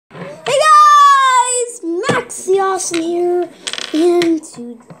Crazy Awesome here, and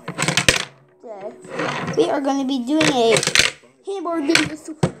today we are going to be doing a handboard video,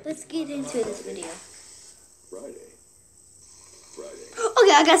 so let's get into this video.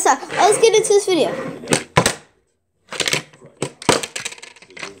 Okay, I got stuff. Let's get into this video.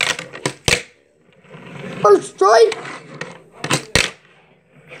 First try.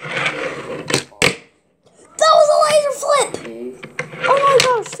 That was a laser flip! Oh my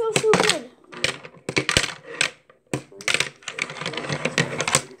gosh, so good.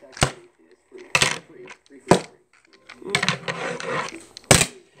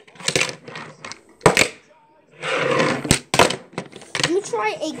 Let me try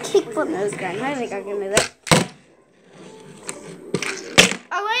a kickflip nose grind. I think I can do that.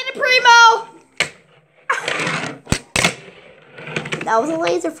 I landed primo! That was a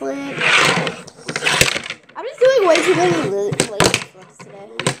laser flip. I'm just doing way too many laser flips today.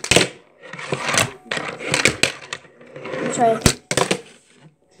 Let me try it.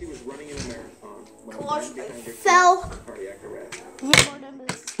 She was running in a marathon. Fell.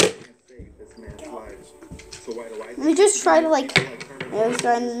 Let me just try to nose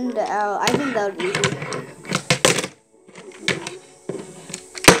grind out. I think that would be easy.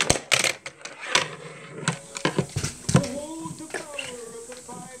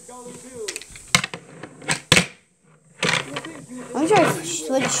 Let me try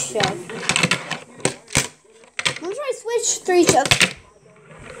switch shove. Let me try switch three shove.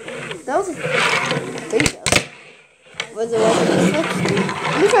 That was a three shove. Was it one switch?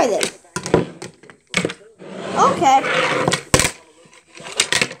 Let me try this. Okay.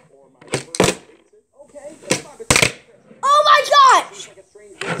 Oh my gosh!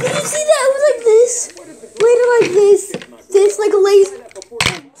 Did you see that? It was like this. Later like this. This like a laser.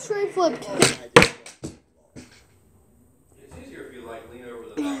 Straight flipped.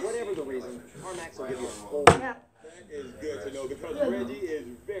 Whatever the reason, our Max will give you a full. Yeah. That is good to know because Reggie is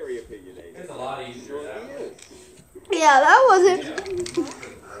very opinionated. It's a lot easier. Yeah, that wasn't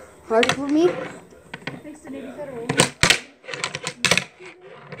hard for me. Thanks to Navy Federal.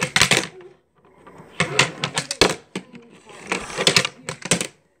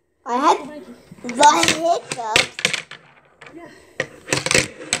 I had the hiccups.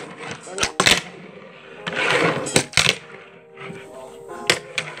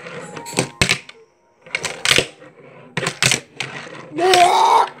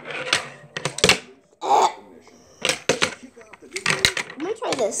 Let me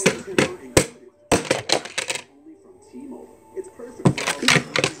try this. It's perfect.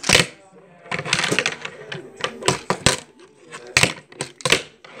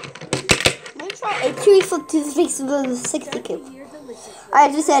 Let me try a tree flip to the face of the 60 kick.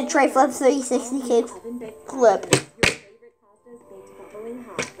 I just said try flip 360 kick flip.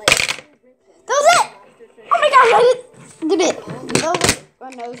 That was it! Oh my gosh, I did it! That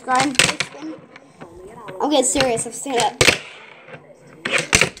was a nose grind. I'm getting serious, I'm staying up.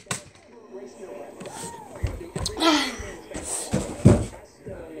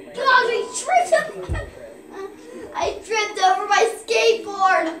 I tripped over my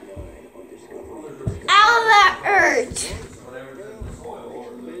skateboard. Ow, that hurt.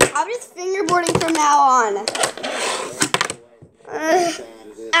 I'm just fingerboarding from now on.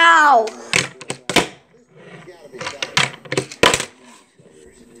 Ow.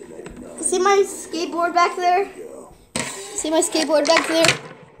 See my skateboard back there? See my skateboard back there?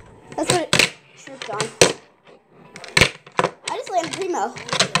 That's what it tripped on. I just landed primo.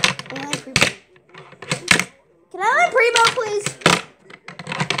 Can I land primo, please?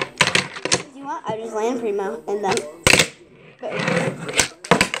 Do you want? I just land primo and then.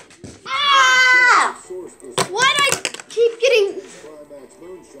 Ah! Why do I keep getting?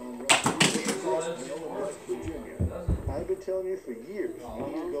 I've been telling you for years, you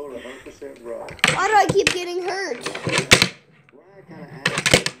need to go to 100% raw. Why do I keep getting hurt?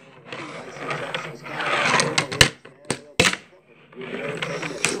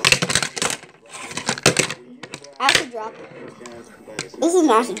 Acid drop. This is an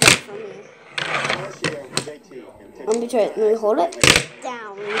acid drop for me. Let me try it. Let me hold it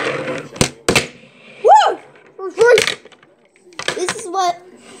down. Woo! This is what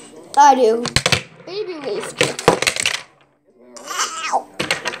I do. Baby waist. Ow!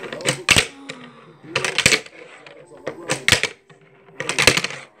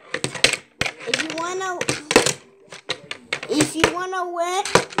 If you wanna win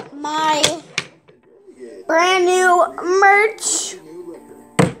my brand new merch,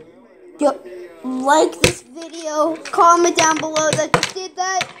 like this video, comment down below that you did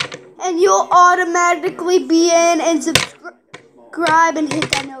that, and you'll automatically be in and subscribe. subscribe and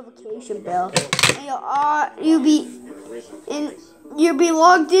hit that notification bell. And you'll be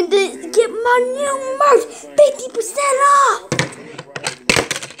logged in to get my new merch, 50% off.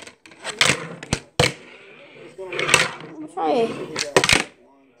 Try it.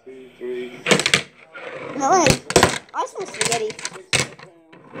 No, wait. I just want spaghetti.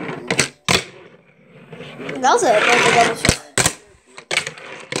 That was a double shot.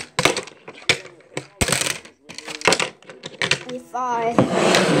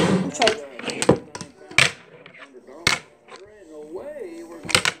 I'm trying.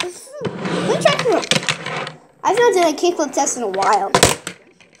 I've not done a kickflip test in a while.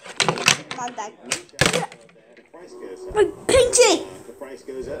 Not that. My pinky!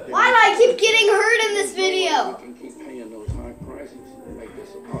 Why do I keep getting hurt in this video?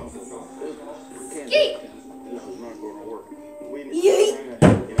 Yeet! Yeet!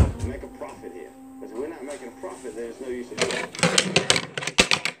 Make a profit here. Because we're not making a profit, there's no use in doing it.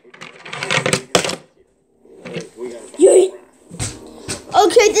 Yeet!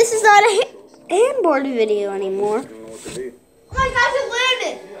 Okay, this is not a handboard video anymore. Oh my gosh, it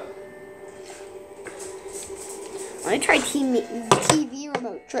landed! Let me try TV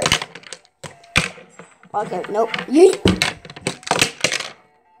remote trick. Okay, nope. Yeet!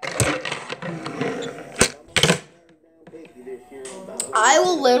 I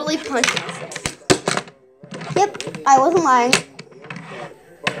will literally punch myself. Yep, I wasn't lying.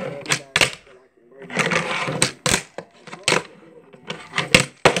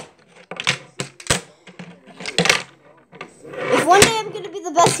 If one day I'm going to be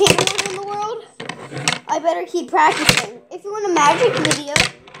the best handler in the world, I better keep practicing. If you want a magic video,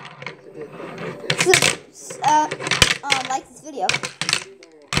 like this video.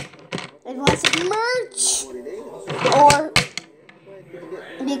 If you want some merch, or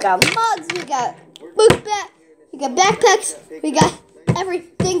we got mugs, we got book bag, we got backpacks, we got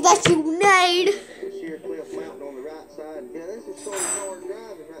everything that you need.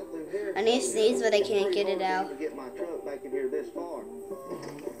 I need to sneeze, but I can't get it out.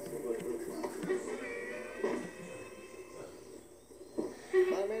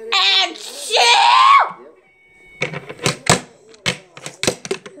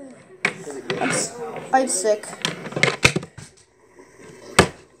 I'm sick.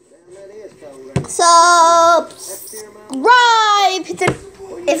 Subscribe!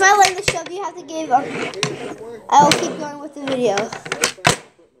 If I like the show, you have to give up. I will keep going with the video.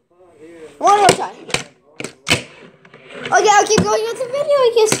 One more time. Okay, I'll keep going with the video,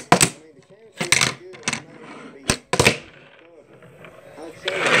 I guess.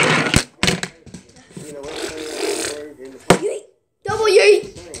 Yeet! Double yeet!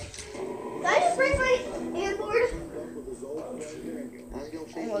 Did I just break my handboard?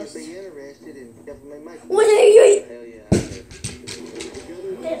 Almost. What are you eating?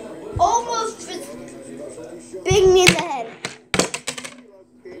 Almost just big me in the head.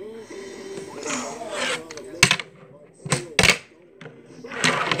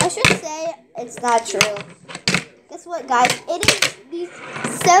 I should say it's not true. Guess what, guys? It is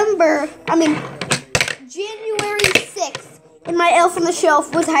January 6th, and my elf on the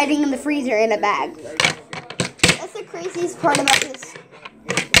shelf was hiding in the freezer in a bag. That's the craziest part about this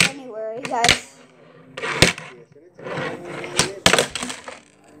January, guys.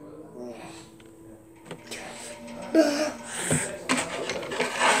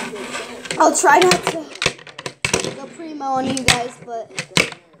 I'll try not to go primo on you guys, but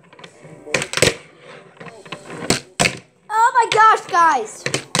oh my gosh, guys!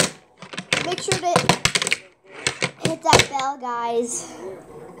 Make sure to hit that bell, guys.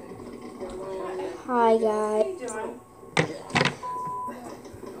 Hi, guys.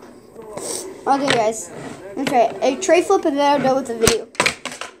 Okay, guys. Okay, a tray flip and then I'm done with the video.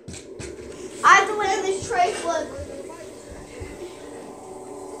 I have to land this tray flip.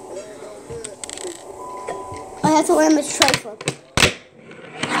 I have to land this tray flip.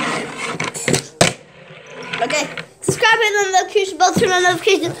 Okay, subscribe and the notification bell, turn on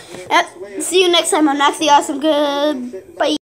notifications. See you next time on Nax the Awesome. Goodbye.